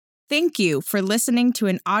Thank you for listening to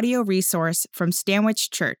an audio resource from Stanwich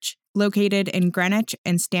Church, located in Greenwich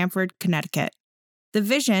and Stamford, Connecticut. The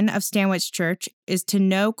vision of Stanwich Church is to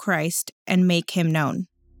know Christ and make him known.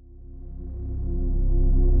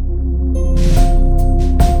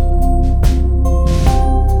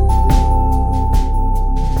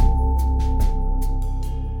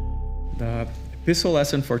 The epistle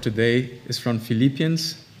lesson for today is from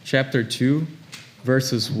Philippians chapter 2,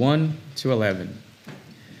 verses 1 to 11.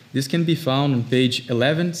 This can be found on page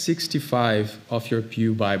 1165 of your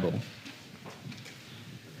Pew Bible.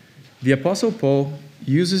 The Apostle Paul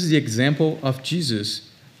uses the example of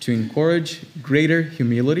Jesus to encourage greater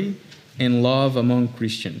humility and love among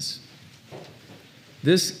Christians.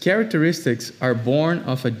 These characteristics are born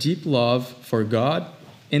of a deep love for God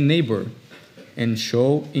and neighbor, and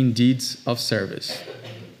show in deeds of service.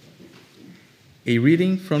 A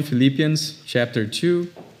reading from Philippians chapter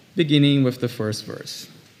 2, beginning with the first verse.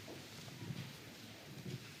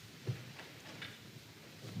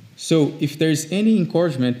 So, if there is any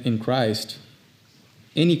encouragement in Christ,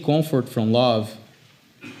 any comfort from love,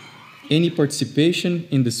 any participation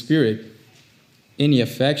in the Spirit, any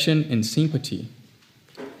affection and sympathy,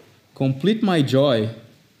 complete my joy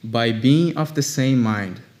by being of the same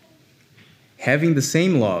mind, having the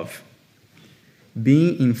same love,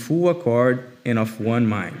 being in full accord and of one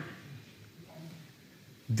mind.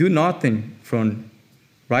 Do nothing from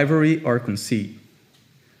rivalry or conceit,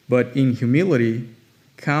 but in humility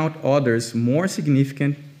count others more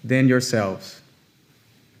significant than yourselves.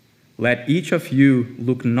 Let each of you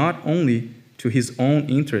look not only to his own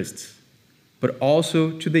interests, but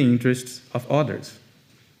also to the interests of others.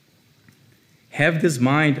 Have this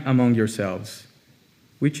mind among yourselves,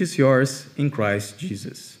 which is yours in Christ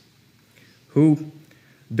Jesus, who,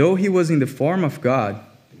 though he was in the form of God,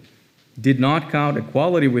 did not count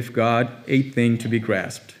equality with God a thing to be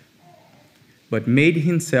grasped, but made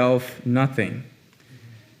himself nothing,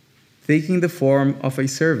 taking the form of a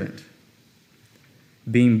servant,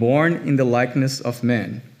 being born in the likeness of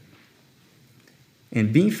men,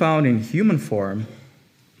 and being found in human form,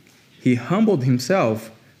 he humbled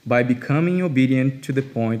himself by becoming obedient to the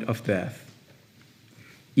point of death,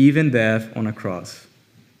 even death on a cross.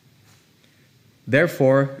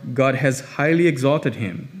 Therefore, God has highly exalted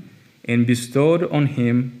him and bestowed on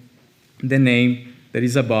him the name that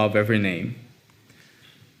is above every name,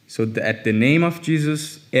 so that at the name of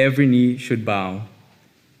Jesus every knee should bow,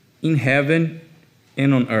 in heaven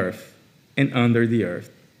and on earth and under the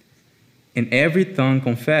earth, and every tongue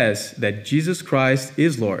confess that Jesus Christ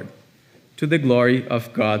is Lord, to the glory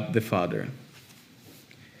of God the Father.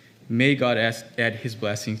 May God add his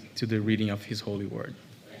blessing to the reading of his holy word.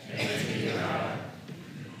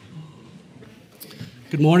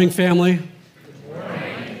 Good morning, family. Good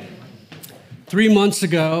morning. 3 months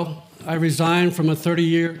ago, I resigned from a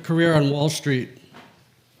 30-year career on Wall Street.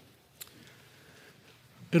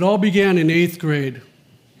 It all began in 8th grade.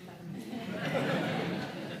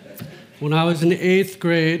 When I was in 8th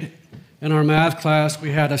grade, in our math class,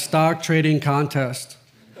 we had a stock trading contest.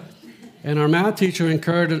 And our math teacher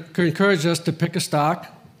encouraged us to pick a stock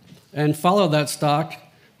and follow that stock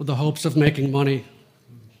with the hopes of making money.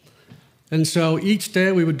 And so each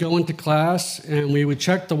day we would go into class and we would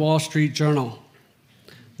check the Wall Street Journal.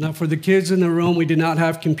 Now, for the kids in the room, we did not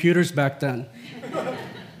have computers back then.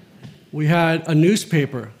 We had a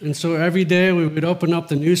newspaper. And so every day we would open up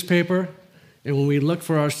the newspaper, and when we looked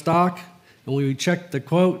for our stock, and we would check the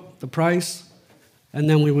quote, the price, and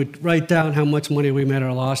then we would write down how much money we made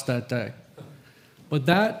or lost that day. But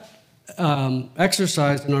that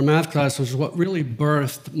exercise in our math class was what really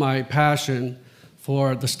birthed my passion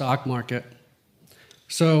for the stock market.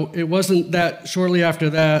 So it wasn't that shortly after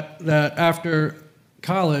that after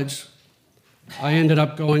college, I ended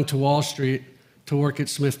up going to Wall Street to work at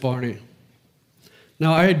Smith Barney.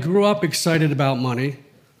 Now, I had grew up excited about money,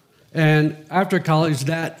 and after college,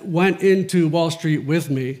 that went into Wall Street with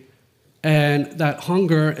me. And that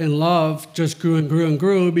hunger and love just grew and grew and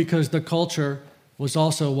grew because the culture was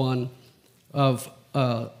also one of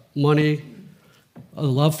money, a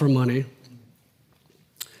love for money.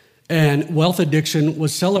 And wealth addiction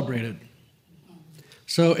was celebrated.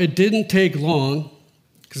 So it didn't take long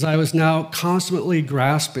because I was now constantly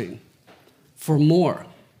grasping for more.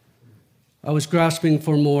 I was grasping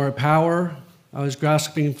for more power. I was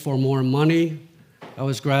grasping for more money. I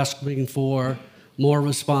was grasping for more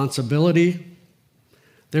responsibility.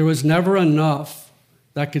 There was never enough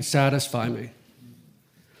that could satisfy me.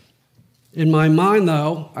 In my mind,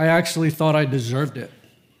 though, I actually thought I deserved it.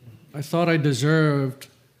 I thought I deserved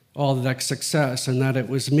all that success and that it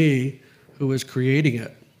was me who was creating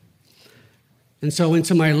it. And so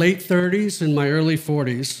into my late 30s and my early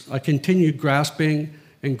 40s, I continued grasping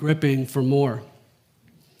and gripping for more.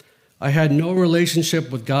 I had no relationship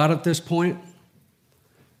with God at this point,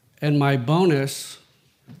 and my bonus,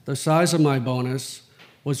 the size of my bonus,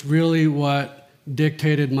 was really what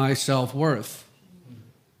dictated my self-worth.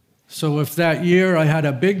 So if that year I had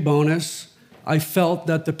a big bonus, I felt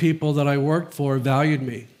that the people that I worked for valued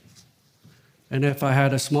me. And if I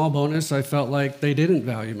had a small bonus, I felt like they didn't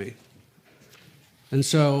value me. And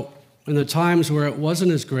so in the times where it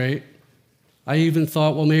wasn't as great, I even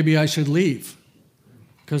thought, well, maybe I should leave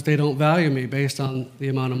because they don't value me based on the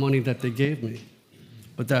amount of money that they gave me.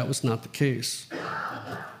 But that was not the case.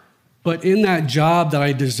 But in that job that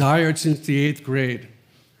I desired since the 8th grade,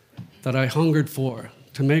 that I hungered for,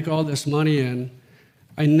 to make all this money in,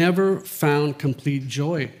 I never found complete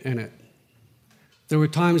joy in it. There were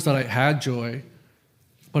times that I had joy,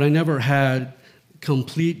 but I never had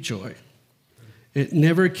complete joy. It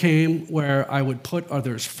never came where I would put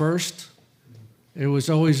others first. It was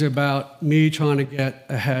always about me trying to get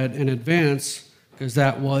ahead and advance, because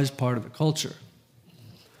that was part of the culture.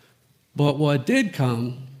 But what did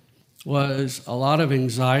come was a lot of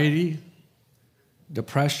anxiety,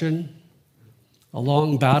 depression, a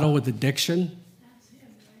long battle with addiction.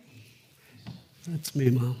 That's me,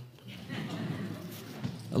 Mom.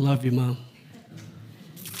 I love you, Mom.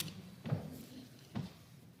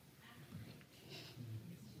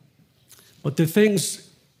 But the things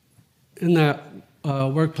in that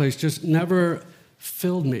workplace just never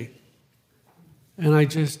filled me. And I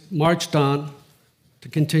just marched on to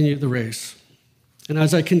continue the race. And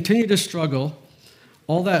as I continued to struggle,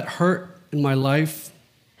 all that hurt in my life,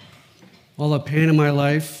 all the pain in my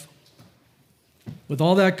life, with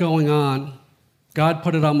all that going on, God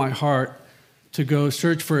put it on my heart to go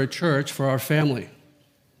search for a church for our family.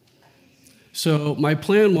 So my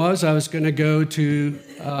plan was I was going to go to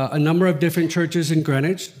a number of different churches in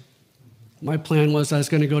Greenwich. My plan was I was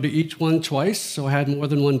going to go to each one twice, so I had more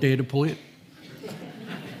than one data point.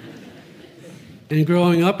 And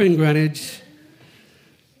growing up in Greenwich,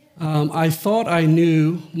 I thought I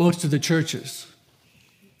knew most of the churches.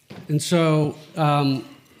 And so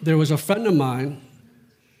there was a friend of mine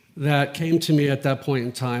that came to me at that point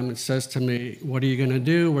in time and says to me, "What are you going to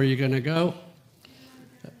do? Where are you going to go?"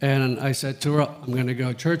 And I said to her, "I'm going to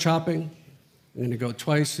go church hopping. I'm going to go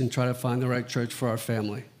twice and try to find the right church for our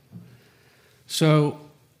family." So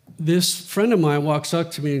this friend of mine walks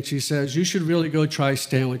up to me and she says, "You should really go try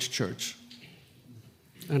Stanwich Church."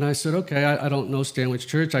 And I said, "Okay, I don't know Stanwich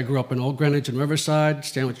Church. I grew up in Old Greenwich and Riverside.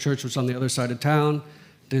 Stanwich Church was on the other side of town.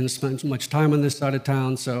 Didn't spend much time on this side of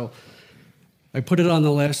town, so I put it on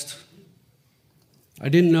the list." I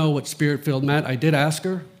didn't know what Spirit-filled meant. I did ask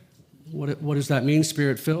her, what does that mean,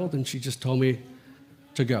 Spirit-filled? And she just told me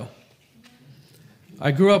to go.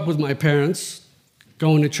 I grew up with my parents,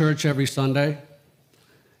 going to church every Sunday.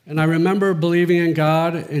 And I remember believing in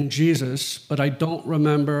God and Jesus, but I don't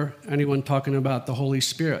remember anyone talking about the Holy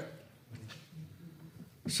Spirit.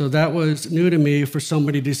 So that was new to me for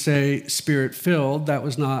somebody to say Spirit-filled. That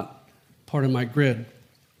was not part of my grid.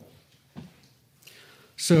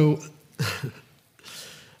 So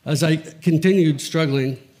as I continued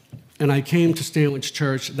struggling and I came to Stanwich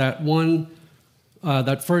Church, that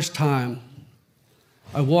first time,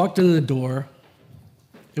 I walked in the door.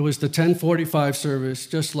 It was the 10:45 service,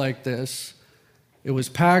 just like this. It was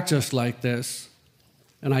packed just like this.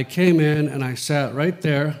 And I came in and I sat right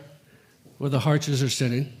there where the Harches are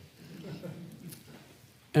sitting.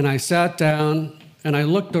 And I sat down and I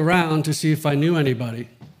looked around to see if I knew anybody.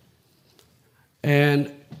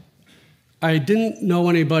 And I didn't know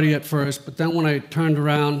anybody at first, but then when I turned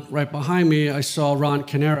around right behind me, I saw Ron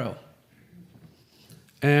Canero.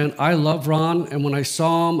 And I love Ron, and when I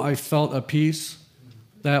saw him, I felt a peace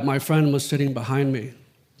that my friend was sitting behind me.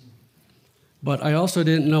 But I also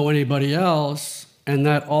didn't know anybody else, and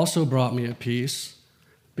that also brought me a peace,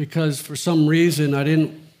 because for some reason I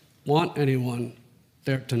didn't want anyone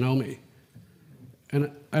there to know me.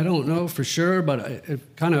 And I don't know for sure, but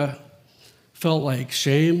it kind of felt like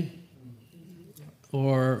shame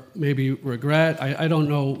or maybe regret. I don't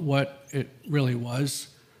know what it really was,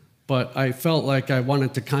 but I felt like I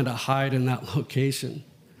wanted to kind of hide in that location.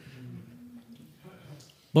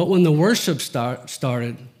 But when the worship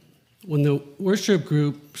started, when the worship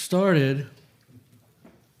group started,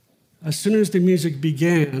 as soon as the music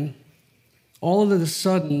began, all of a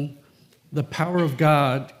sudden, the power of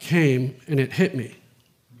God came and it hit me.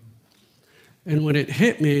 And when it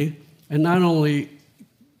hit me, it not only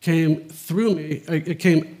came through me, it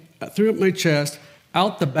came through my chest,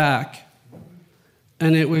 out the back,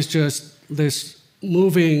 and it was just this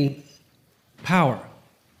moving power.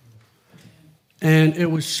 And it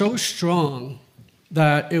was so strong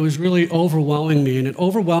that it was really overwhelming me, and it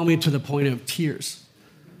overwhelmed me to the point of tears.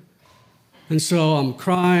 And so I'm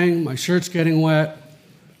crying, my shirt's getting wet,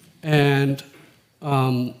 and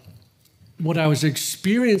what I was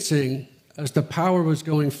experiencing as the power was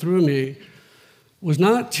going through me was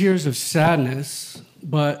not tears of sadness,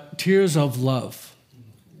 but tears of love.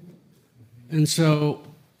 And so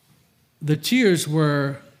the tears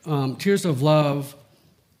were tears of love,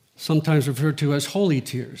 sometimes referred to as holy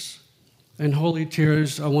tears. And holy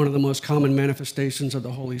tears are one of the most common manifestations of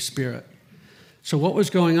the Holy Spirit. So what was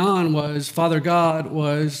going on was Father God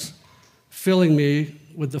was filling me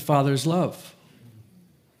with the Father's love.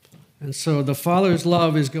 And so the Father's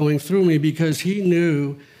love is going through me because he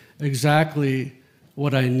knew exactly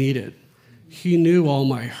what I needed. He knew all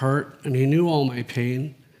my hurt, and he knew all my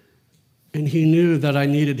pain, and he knew that I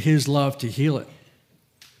needed his love to heal it.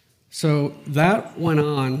 So that went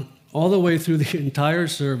on all the way through the entire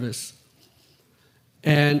service.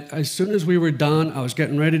 And as soon as we were done, I was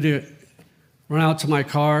getting ready to run out to my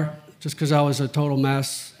car just because I was a total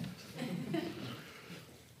mess.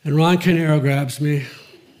 And Ron Canero grabs me,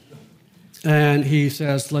 and he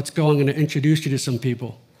says, "Let's go, I'm going to introduce you to some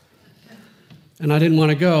people." And I didn't want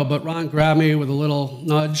to go, but Ron grabbed me with a little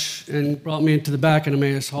nudge and brought me into the back of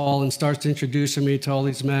Emmaus Hall and starts introducing me to all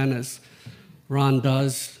these men, as Ron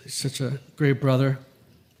does. He's such a great brother.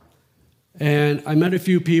 And I met a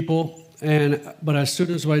few people, but as soon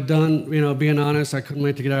as I'd done, being honest, I couldn't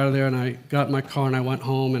wait to get out of there, and I got in my car and I went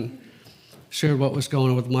home and shared what was going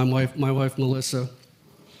on with my wife Melissa.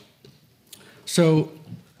 So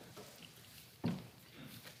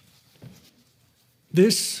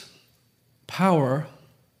this power,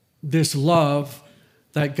 this love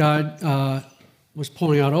that God was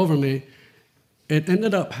pouring out over me, it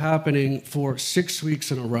ended up happening for 6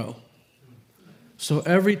 weeks in a row. So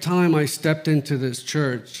every time I stepped into this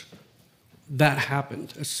church, that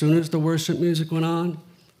happened. As soon as the worship music went on,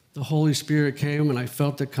 the Holy Spirit came, and I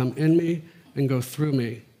felt it come in me and go through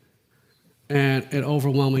me. And it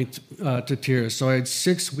overwhelmed me to tears. So I had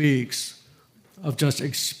 6 weeks of just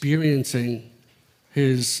experiencing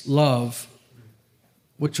his love,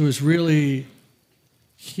 which was really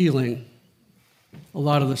healing a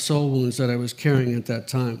lot of the soul wounds that I was carrying at that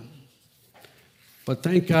time. But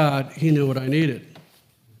thank God he knew what I needed.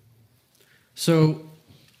 So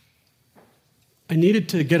I needed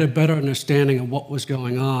to get a better understanding of what was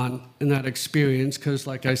going on in that experience because,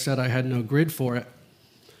 like I said, I had no grid for it.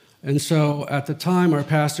 And so at the time, our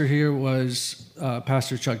pastor here was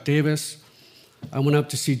Pastor Chuck Davis. I went up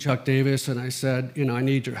to see Chuck Davis, and I said, I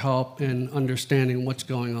need your help in understanding what's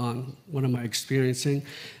going on. What am I experiencing?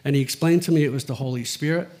 And he explained to me it was the Holy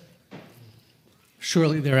Spirit.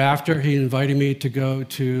 Shortly thereafter, he invited me to go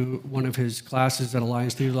to one of his classes at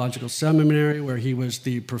Alliance Theological Seminary, where he was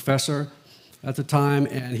the professor at the time,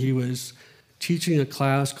 and he was teaching a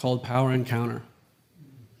class called Power Encounter.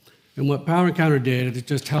 And what Power Encounter did, it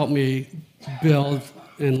just helped me build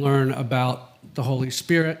and learn about the Holy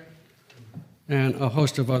Spirit and a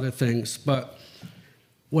host of other things. But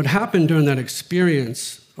what happened during that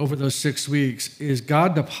experience over those 6 weeks is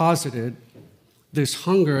God deposited this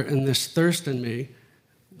hunger and this thirst in me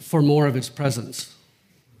for more of his presence.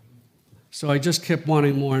 So I just kept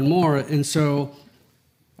wanting more and more. And so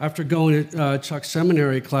after going to Chuck's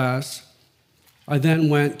seminary class, I then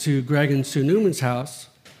went to Greg and Sue Newman's house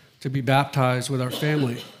to be baptized with our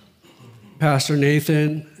family. Pastor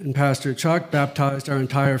Nathan and Pastor Chuck baptized our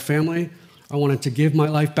entire family. I wanted to give my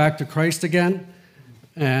life back to Christ again,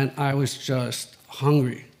 and I was just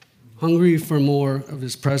hungry for more of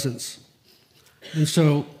his presence. And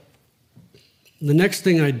so the next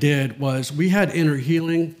thing I did was we had inner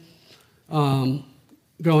healing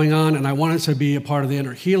going on, and I wanted to be a part of the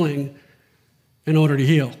inner healing in order to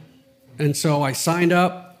heal. And so I signed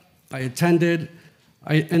up, I attended,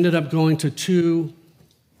 I ended up going to 2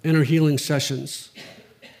 inner healing sessions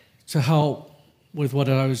to help with what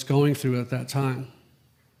I was going through at that time.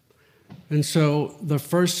 And so the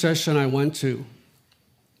first session I went to,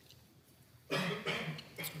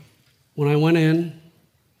 when I went in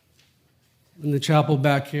the chapel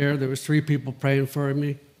back here, there was 3 people praying for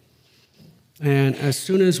me. And as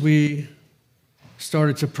soon as we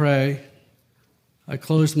started to pray, I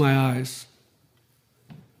closed my eyes.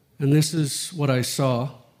 And this is what I saw.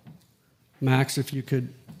 Max, if you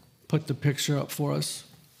could put the picture up for us.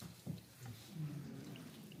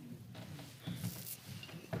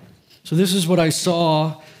 So this is what I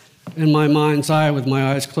saw in my mind's eye with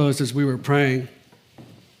my eyes closed as we were praying.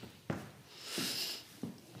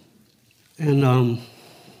 And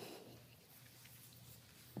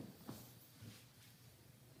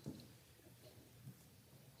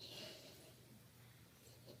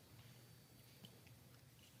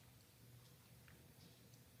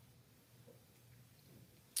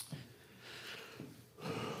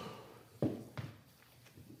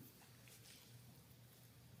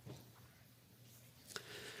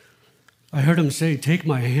I heard him say, "Take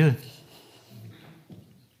my hand."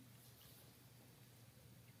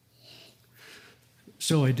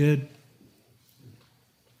 So I did.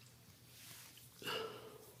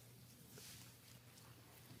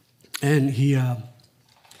 And he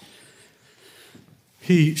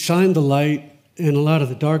shined the light in a lot of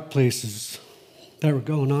the dark places that were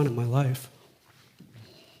going on in my life.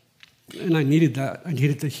 And I needed that. I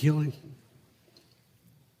needed the healing.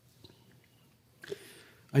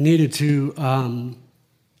 I needed to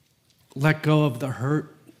let go of the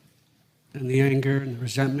hurt and the anger and the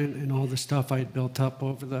resentment and all the stuff I had built up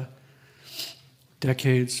over the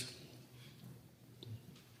decades.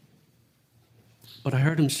 But I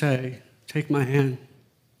heard him say, "Take my hand."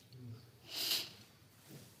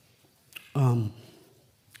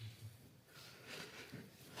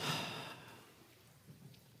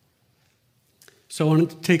 So I wanted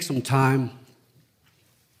to take some time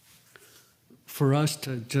for us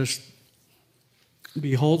to just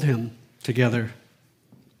behold him together.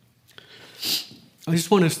 I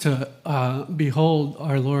just want us to behold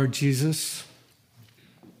our Lord Jesus.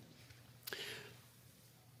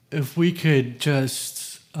 If we could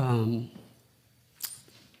just, you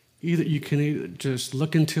can either just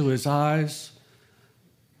look into his eyes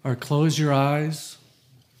or close your eyes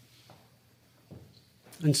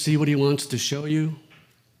and see what he wants to show you.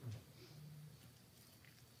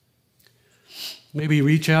 Maybe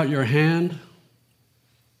reach out your hand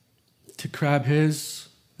to grab his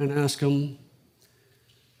and ask him,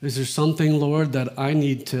 "Is there something, Lord, that I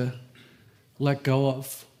need to let go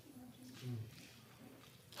of?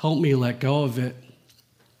 Help me let go of it,"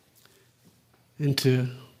 and to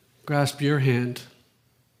grasp your hand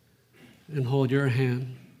and hold your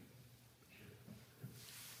hand.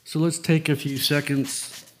 So let's take a few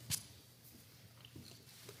seconds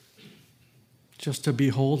just to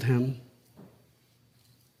behold him.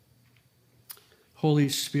 Holy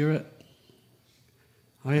Spirit,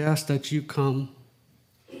 I ask that you come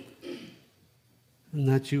and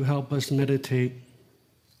that you help us meditate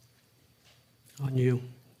on you.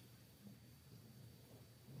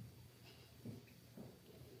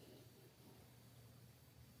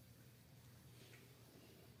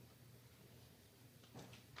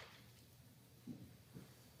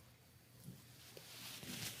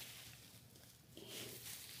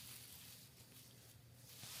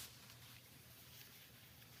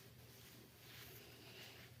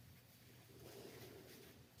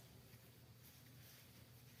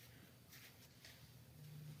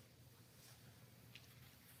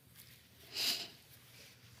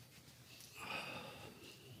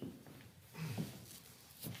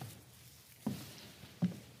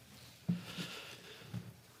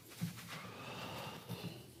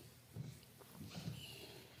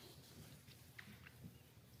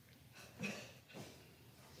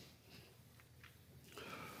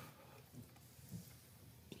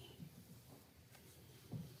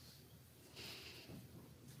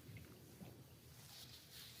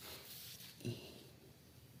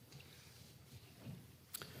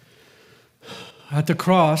 At the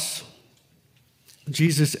cross,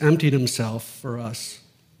 Jesus emptied himself for us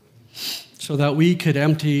so that we could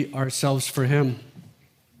empty ourselves for him.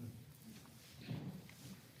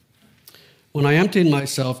 When I emptied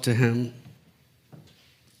myself to him,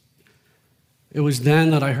 it was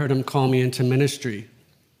then that I heard him call me into ministry.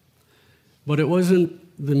 But it wasn't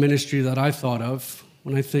the ministry that I thought of.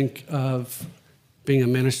 When I think of being a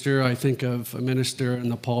minister, I think of a minister in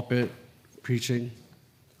the pulpit preaching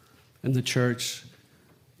in the church.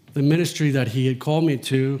 The ministry that he had called me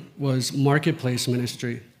to was marketplace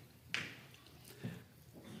ministry.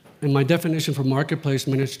 And my definition for marketplace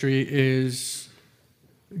ministry is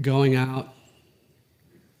going out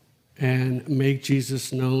and make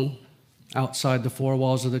Jesus known outside the four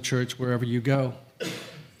walls of the church wherever you go.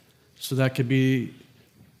 So that could be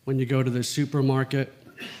when you go to the supermarket,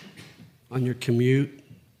 on your commute,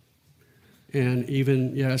 and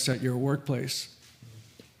even, yes, at your workplace.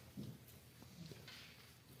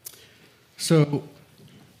 So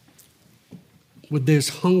with this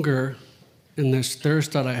hunger and this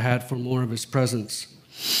thirst that I had for more of his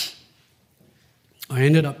presence, I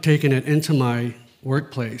ended up taking it into my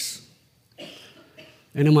workplace.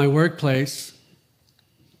 And in my workplace,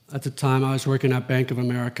 at the time, I was working at Bank of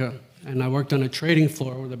America, and I worked on a trading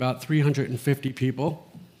floor with about 350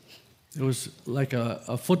 people. It was like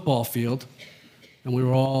a football field, and we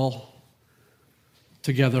were all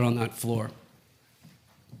together on that floor.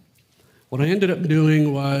 What I ended up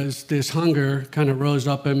doing was this hunger kind of rose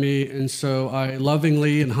up in me, and so I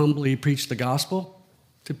lovingly and humbly preached the gospel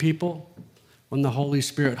to people when the Holy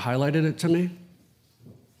Spirit highlighted it to me.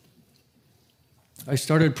 I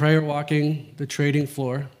started prayer walking the trading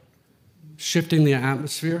floor, shifting the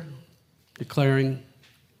atmosphere, declaring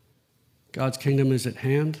God's kingdom is at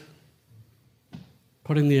hand,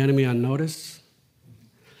 putting the enemy on notice.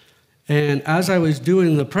 And as I was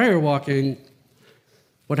doing the prayer walking,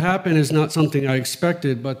 what happened is not something I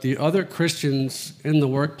expected, but the other Christians in the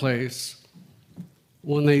workplace,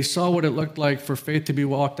 when they saw what it looked like for faith to be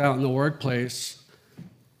walked out in the workplace,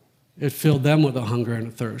 it filled them with a hunger and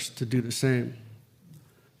a thirst to do the same.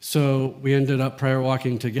 So we ended up prayer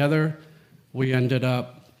walking together. We ended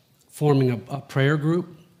up forming a prayer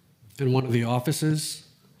group in one of the offices,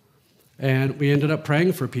 and we ended up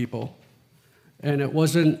praying for people. And it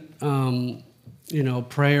wasn't,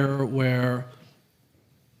 prayer where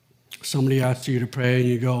somebody asks you to pray and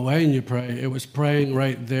you go away and you pray. It was praying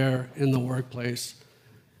right there in the workplace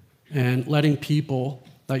and letting people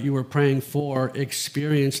that you were praying for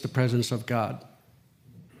experience the presence of God.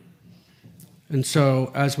 And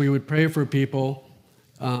so as we would pray for people,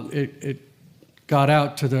 it got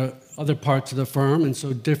out to the other parts of the firm, and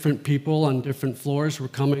so different people on different floors were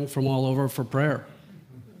coming from all over for prayer.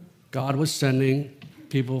 God was sending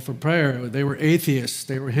people for prayer. They were atheists,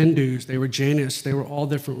 they were Hindus, they were Jainists, they were all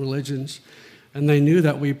different religions, and they knew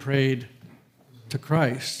that we prayed to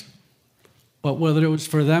Christ. But whether it was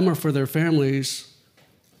for them or for their families,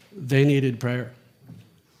 they needed prayer.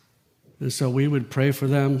 And so we would pray for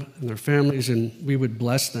them and their families, and we would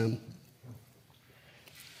bless them.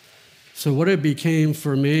 So what it became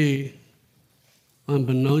for me,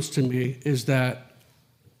 unbeknownst to me, is that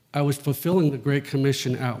I was fulfilling the Great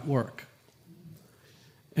Commission at work.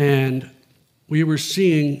 And we were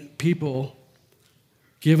seeing people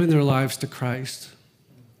giving their lives to Christ.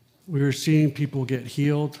 We were seeing people get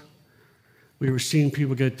healed. We were seeing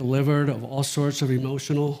people get delivered of all sorts of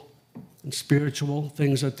emotional and spiritual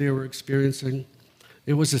things that they were experiencing.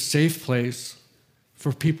 It was a safe place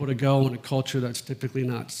for people to go in a culture that's typically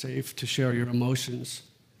not safe to share your emotions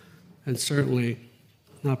and certainly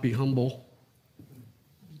not be humble.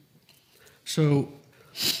 So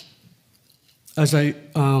as I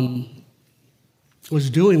was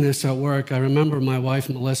doing this at work, I remember my wife,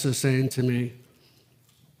 Melissa, saying to me,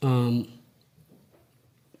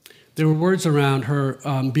 there were words around her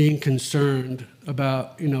being concerned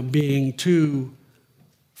about, being too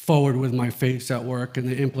forward with my faith at work and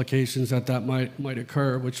the implications that might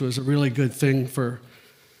occur, which was a really good thing for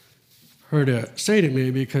her to say to me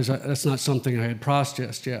because that's not something I had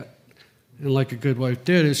processed yet. And like a good wife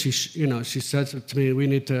did, is she said to me, we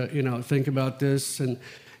need to, think about this. And,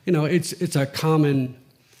 it's a common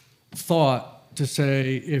thought to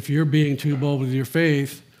say if you're being too bold with your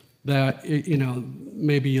faith, that,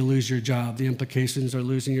 maybe you lose your job. The implications are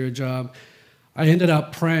losing your job. I ended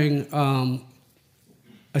up praying.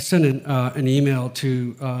 I sent an email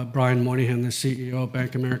to Brian Moynihan, the CEO of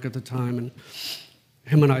Bank of America at the time, and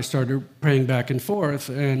him and I started praying back and forth.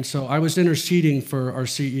 And so I was interceding for our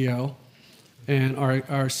CEO and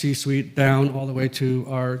our C-suite down all the way to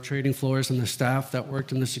our trading floors and the staff that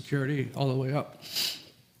worked in the security all the way up.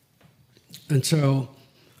 And so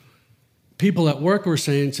people at work were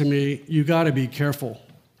saying to me, you got to be careful.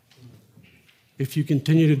 If you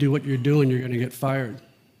continue to do what you're doing, you're going to get fired.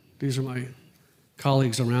 These are my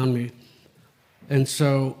colleagues around me. And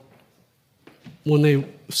so when they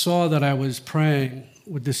saw that I was praying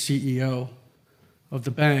with the CEO of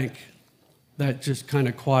the bank, that just kind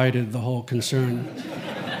of quieted the whole concern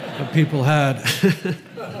that people had.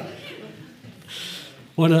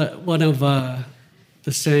 One of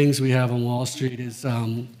the sayings we have on Wall Street is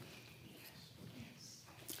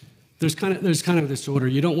there's kind of this order.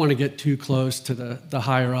 You don't want to get too close to the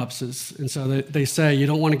higher ups, and so they say you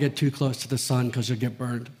don't want to get too close to the sun because you'll get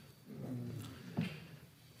burned.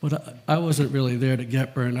 But I wasn't really there to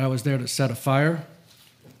get burned. I was there to set a fire,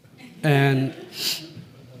 and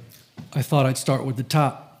I thought I'd start with the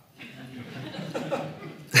top.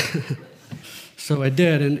 So I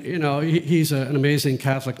did, and he's an amazing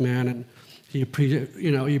Catholic man, and he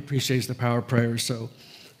appreciates the power of prayer. So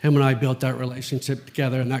him and I built that relationship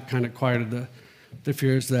together, and that kind of quieted the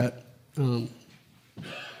fears that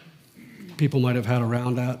people might have had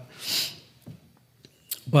around that.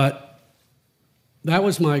 But that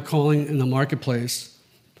was my calling in the marketplace.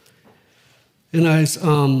 And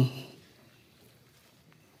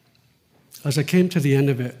as I came to the end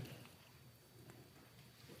of it,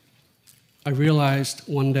 I realized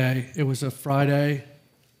one day, it was a Friday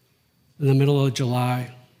in the middle of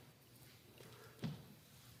July,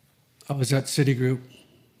 I was at Citigroup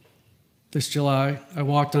this July. I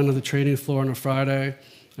walked onto the trading floor on a Friday,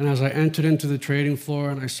 and as I entered into the trading floor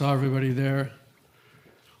and I saw everybody there,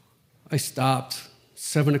 I stopped,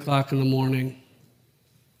 7 o'clock in the morning,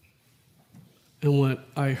 And what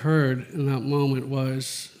I heard in that moment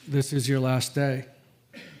was, this is your last day.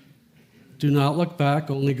 Do not look back,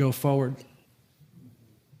 only go forward.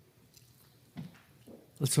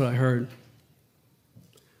 That's what I heard.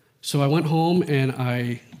 So I went home and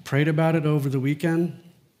I prayed about it over the weekend,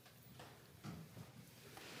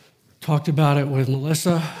 talked about it with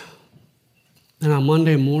Melissa, and on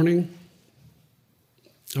Monday morning,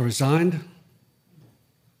 I resigned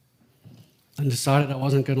and decided I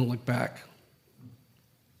wasn't going to look back.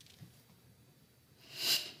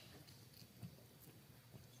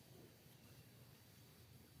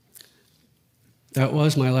 That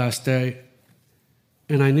was my last day,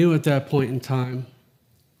 and I knew at that point in time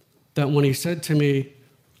that when he said to me,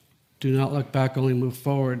 do not look back, only move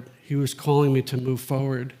forward, he was calling me to move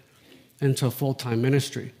forward into a full-time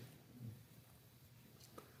ministry.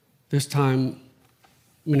 This time,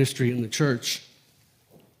 ministry in the church.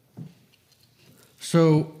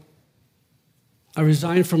 So I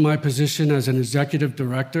resigned from my position as an executive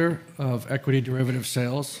director of equity derivative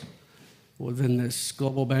sales within this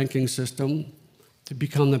global banking system to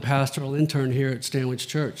become the pastoral intern here at Stanwich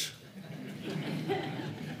Church.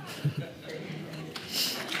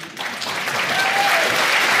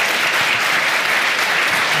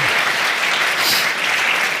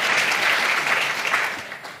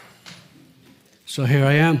 So here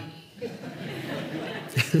I am.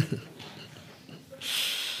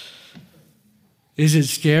 Is it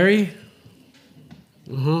scary?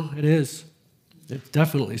 It is. It's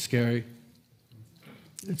definitely scary.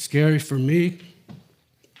 It's scary for me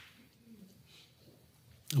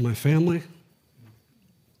and my family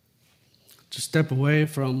to step away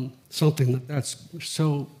from something that's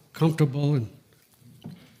so comfortable and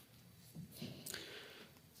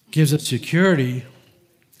gives us security,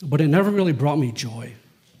 but it never really brought me joy.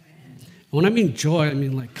 When I mean joy, I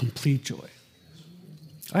mean like complete joy.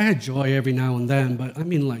 I had joy every now and then, but I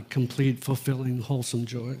mean like complete, fulfilling, wholesome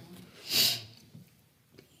joy.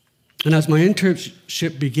 And as my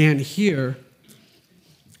internship began here,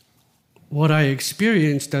 what I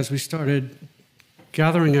experienced as we started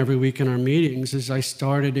gathering every week in our meetings is I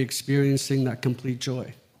started experiencing that complete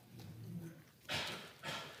joy.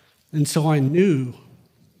 And so I knew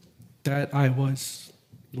that I was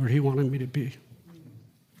where he wanted me to be.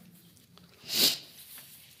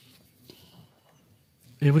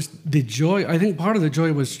 It was the joy, I think part of the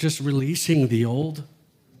joy was just releasing the old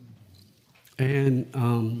and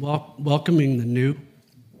welcoming the new.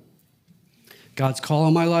 God's call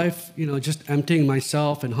on my life, just emptying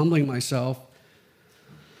myself and humbling myself.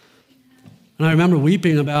 And I remember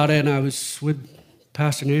weeping about it, and I was with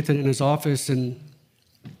Pastor Nathan in his office, and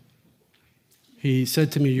he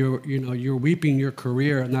said to me, you're weeping your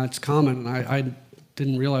career, and that's common. And I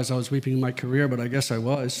didn't realize I was weeping my career, but I guess I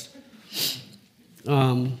was.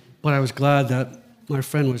 But I was glad that my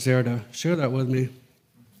friend was there to share that with me,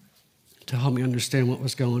 to help me understand what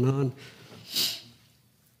was going on.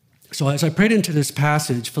 So as I prayed into this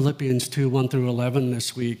passage, Philippians 2, 1 through 11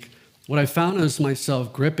 this week, what I found is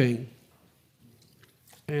myself gripping.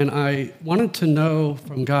 And I wanted to know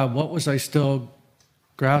from God, what was I still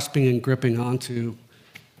grasping and gripping onto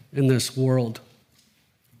in this world?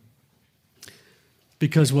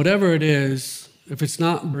 Because whatever it is, if it's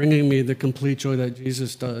not bringing me the complete joy that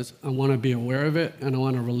Jesus does, I want to be aware of it and I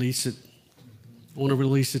want to release it. I want to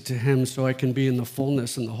release it to him so I can be in the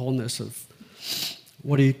fullness and the wholeness of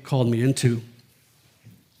what he called me into.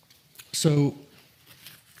 So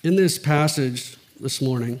in this passage this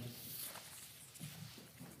morning,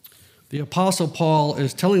 the Apostle Paul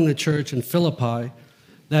is telling the church in Philippi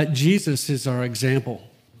that Jesus is our example.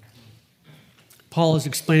 Paul is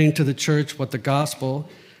explaining to the church what the gospel,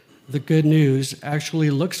 the good news, actually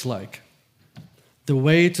looks like, the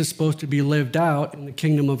way it's supposed to be lived out in the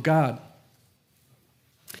kingdom of God.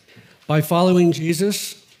 By following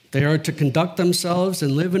Jesus, they are to conduct themselves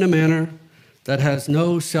and live in a manner that has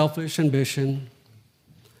no selfish ambition,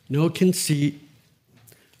 no conceit,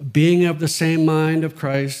 being of the same mind of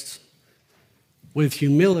Christ, with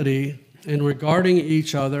humility and regarding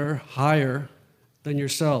each other higher than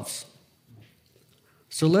yourselves.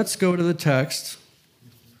 So let's go to the text,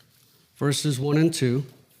 verses 1 and 2.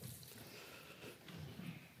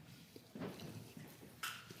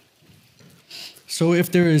 So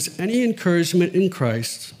if there is any encouragement in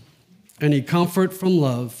Christ, any comfort from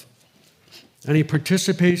love, any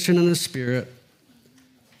participation in the Spirit,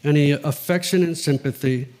 any affection and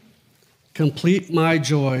sympathy, complete my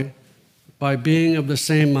joy by being of the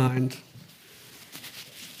same mind,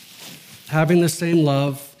 having the same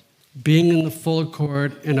love, being in the full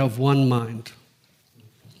accord and of one mind.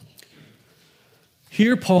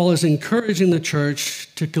 Here Paul is encouraging the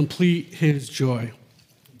church to complete his joy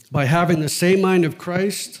by having the same mind of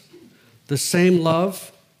Christ, the same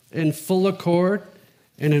love, in full accord,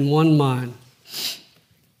 and in one mind.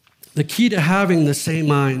 The key to having the same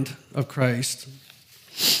mind of Christ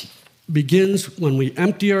begins when we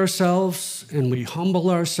empty ourselves and we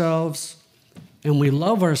humble ourselves and we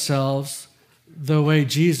love ourselves the way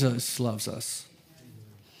Jesus loves us.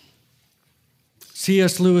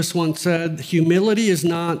 C.S. Lewis once said, "Humility is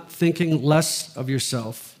not thinking less of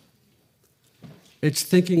yourself. It's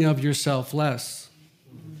thinking of yourself less."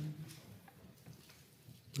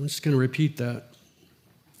 I'm just going to repeat that.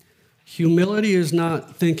 Humility is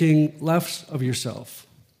not thinking less of yourself.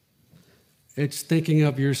 It's thinking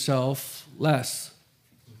of yourself less.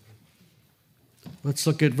 Let's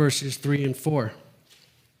look at verses 3 and 4.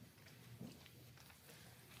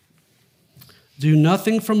 "Do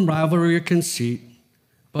nothing from rivalry or conceit,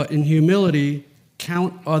 but in humility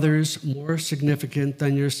count others more significant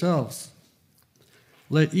than yourselves.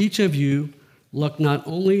 Let each of you look not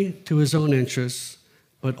only to his own interests,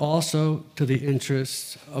 but also to the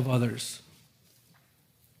interests of others."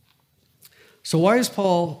 So why is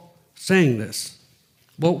Paul saying this?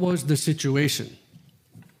 What was the situation?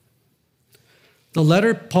 The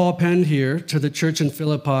letter Paul penned here to the church in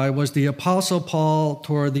Philippi was the Apostle Paul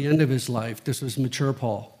toward the end of his life. This was mature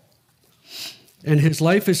Paul. And his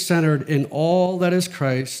life is centered in all that is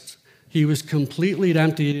Christ. He was completely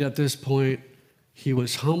emptied at this point. He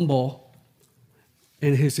was humble,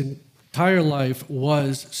 and his entire life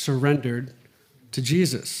was surrendered to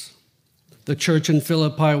Jesus. The church in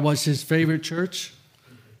Philippi was his favorite church.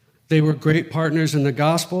 They were great partners in the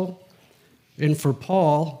gospel. And for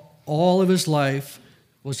Paul, all of his life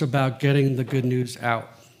was about getting the good news out.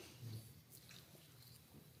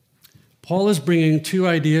 Paul is bringing two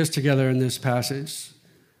ideas together in this passage.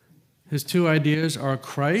 His two ideas are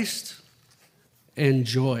Christ and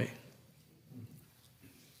joy.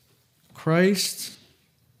 Christ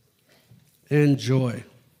and joy.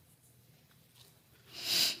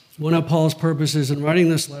 One of Paul's purposes in writing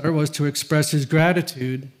this letter was to express his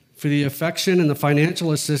gratitude for the affection and the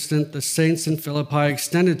financial assistance the saints in Philippi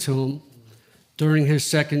extended to him during his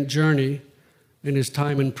second journey in his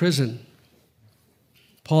time in prison.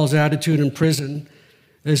 Paul's attitude in prison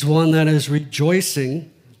is one that is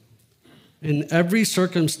rejoicing in every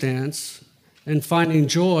circumstance and finding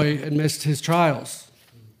joy amidst his trials.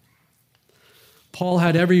 Paul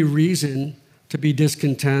had every reason to be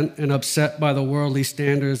discontent and upset by the worldly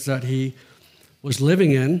standards that he was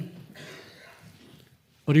living in,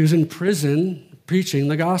 but he was in prison preaching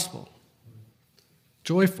the gospel,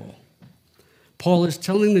 joyful. Paul is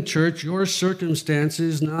telling the church, your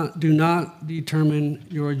circumstances do not determine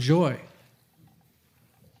your joy.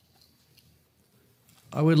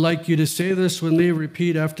 I would like you to say this with me,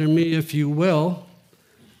 repeat after me if you will.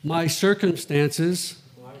 My circumstances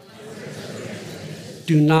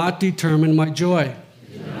do not determine my joy.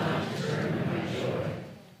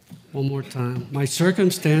 One more time. My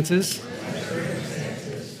circumstances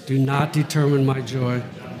do not determine my joy.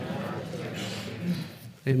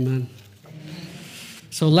 Amen.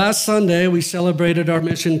 So last Sunday, we celebrated our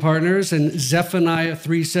mission partners in Zephaniah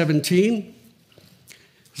 3:17.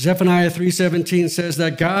 Zephaniah 3:17 says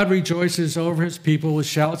that God rejoices over his people with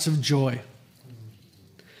shouts of joy.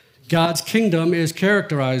 God's kingdom is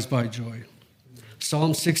characterized by joy.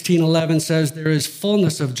 Psalm 16:11 says there is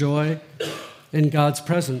fullness of joy in God's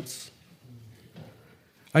presence.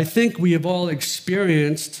 I think we have all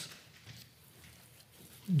experienced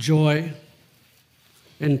joy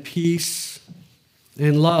and peace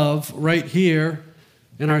and love right here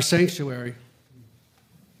in our sanctuary.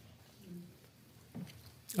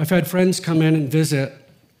 I've had friends come in and visit,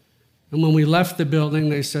 and when we left the building,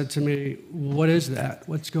 they said to me, "What is that?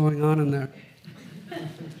 What's going on in there?"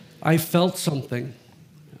 I felt something,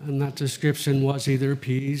 and that description was either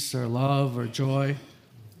peace or love or joy,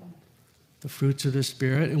 the fruits of the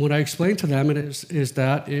Spirit. And what I explained to them is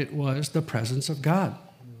that it was the presence of God,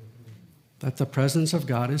 that the presence of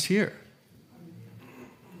God is here,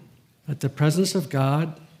 that the presence of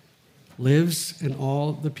God lives in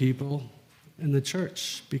all the people in the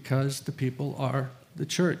church because the people are the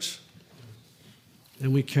church,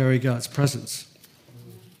 and we carry God's presence.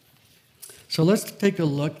 So let's take a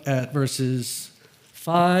look at verses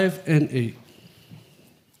 5 and 8.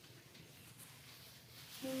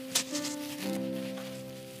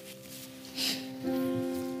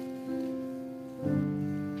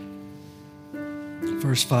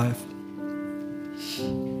 Verse 5.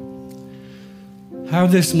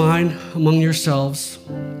 Have this mind among yourselves,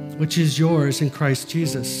 which is yours in Christ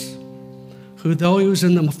Jesus, who, though he was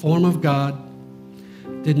in the form of God,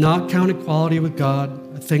 did not count equality with God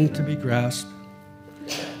a thing to be grasped,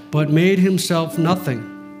 but made himself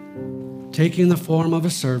nothing, taking the form of a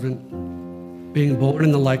servant, being born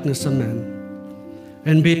in the likeness of men.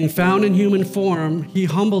 And being found in human form, he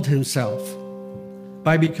humbled himself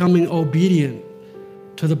by becoming obedient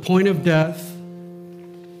to the point of death,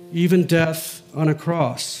 even death on a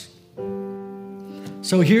cross.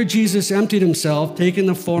 So here Jesus emptied himself, taking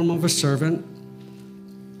the form of a servant.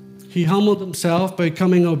 He humbled himself by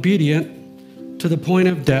becoming obedient to the point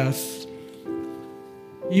of death,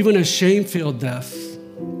 even a shame-filled death,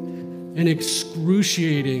 an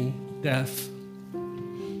excruciating death.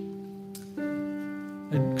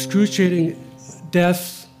 Excruciating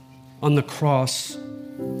death on the cross,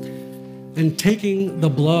 and taking the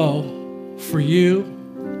blow for you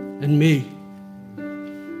and me.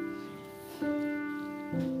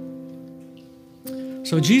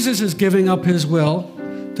 So Jesus is giving up his will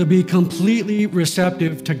to be completely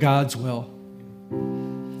receptive to God's will.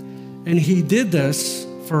 And he did this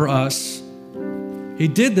for us. He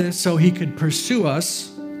did this so he could pursue us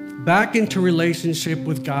back into relationship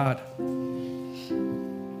with God.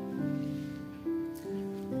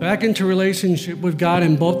 Back into relationship with God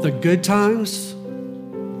in both the good times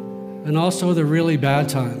and also the really bad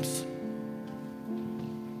times.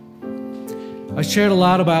 I shared a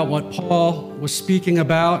lot about what Paul was speaking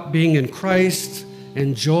about, being in Christ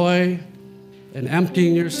and joy and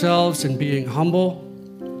emptying yourselves and being humble.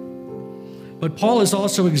 But Paul is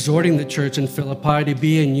also exhorting the church in Philippi to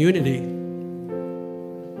be in unity.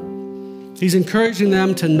 He's encouraging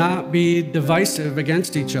them to not be divisive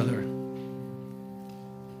against each other.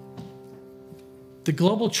 The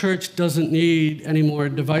global church doesn't need any more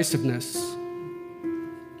divisiveness.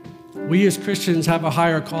 We as Christians have a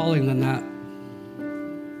higher calling than that.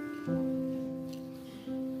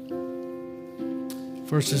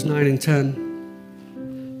 Verses 9 and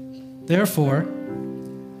 10. Therefore,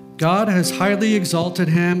 God has highly exalted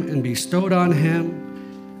him and bestowed on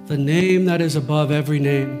him the name that is above every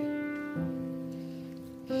name,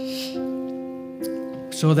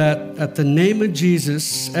 so that at the name of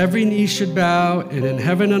Jesus, every knee should bow, and in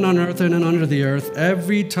heaven and on earth and under the earth,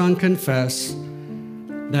 every tongue confess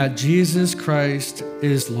that Jesus Christ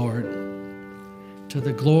is Lord, to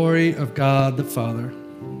the glory of God the Father.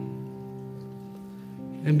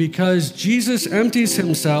 And because Jesus empties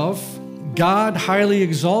himself, God highly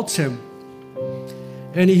exalts him,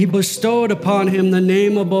 and he bestowed upon him the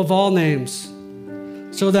name above all names,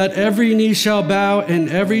 so that every knee shall bow and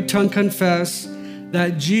every tongue confess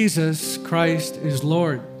that Jesus Christ is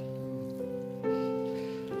Lord.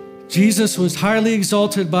 Jesus was highly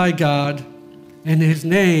exalted by God, and his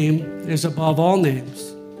name is above all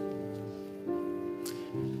names.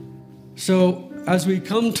 So, as we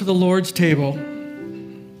come to the Lord's table,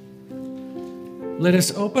 let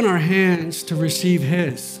us open our hands to receive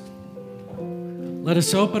his. Let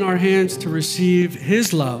us open our hands to receive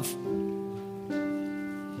his love.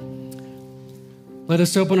 Let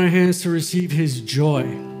us open our hands to receive his joy,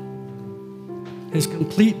 his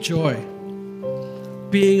complete joy,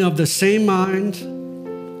 being of the same mind,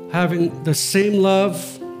 having the same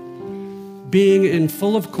love, being in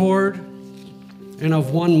full accord and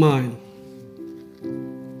of one mind.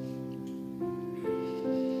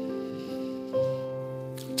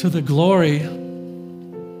 To the glory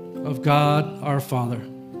of God our Father.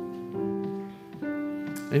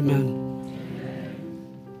 Amen.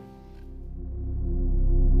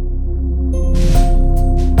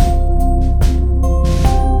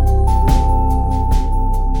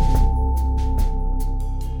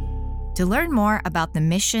 To learn more about the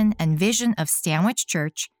mission and vision of Stanwich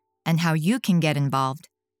Church and how you can get involved,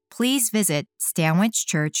 please visit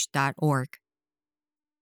stanwichchurch.org.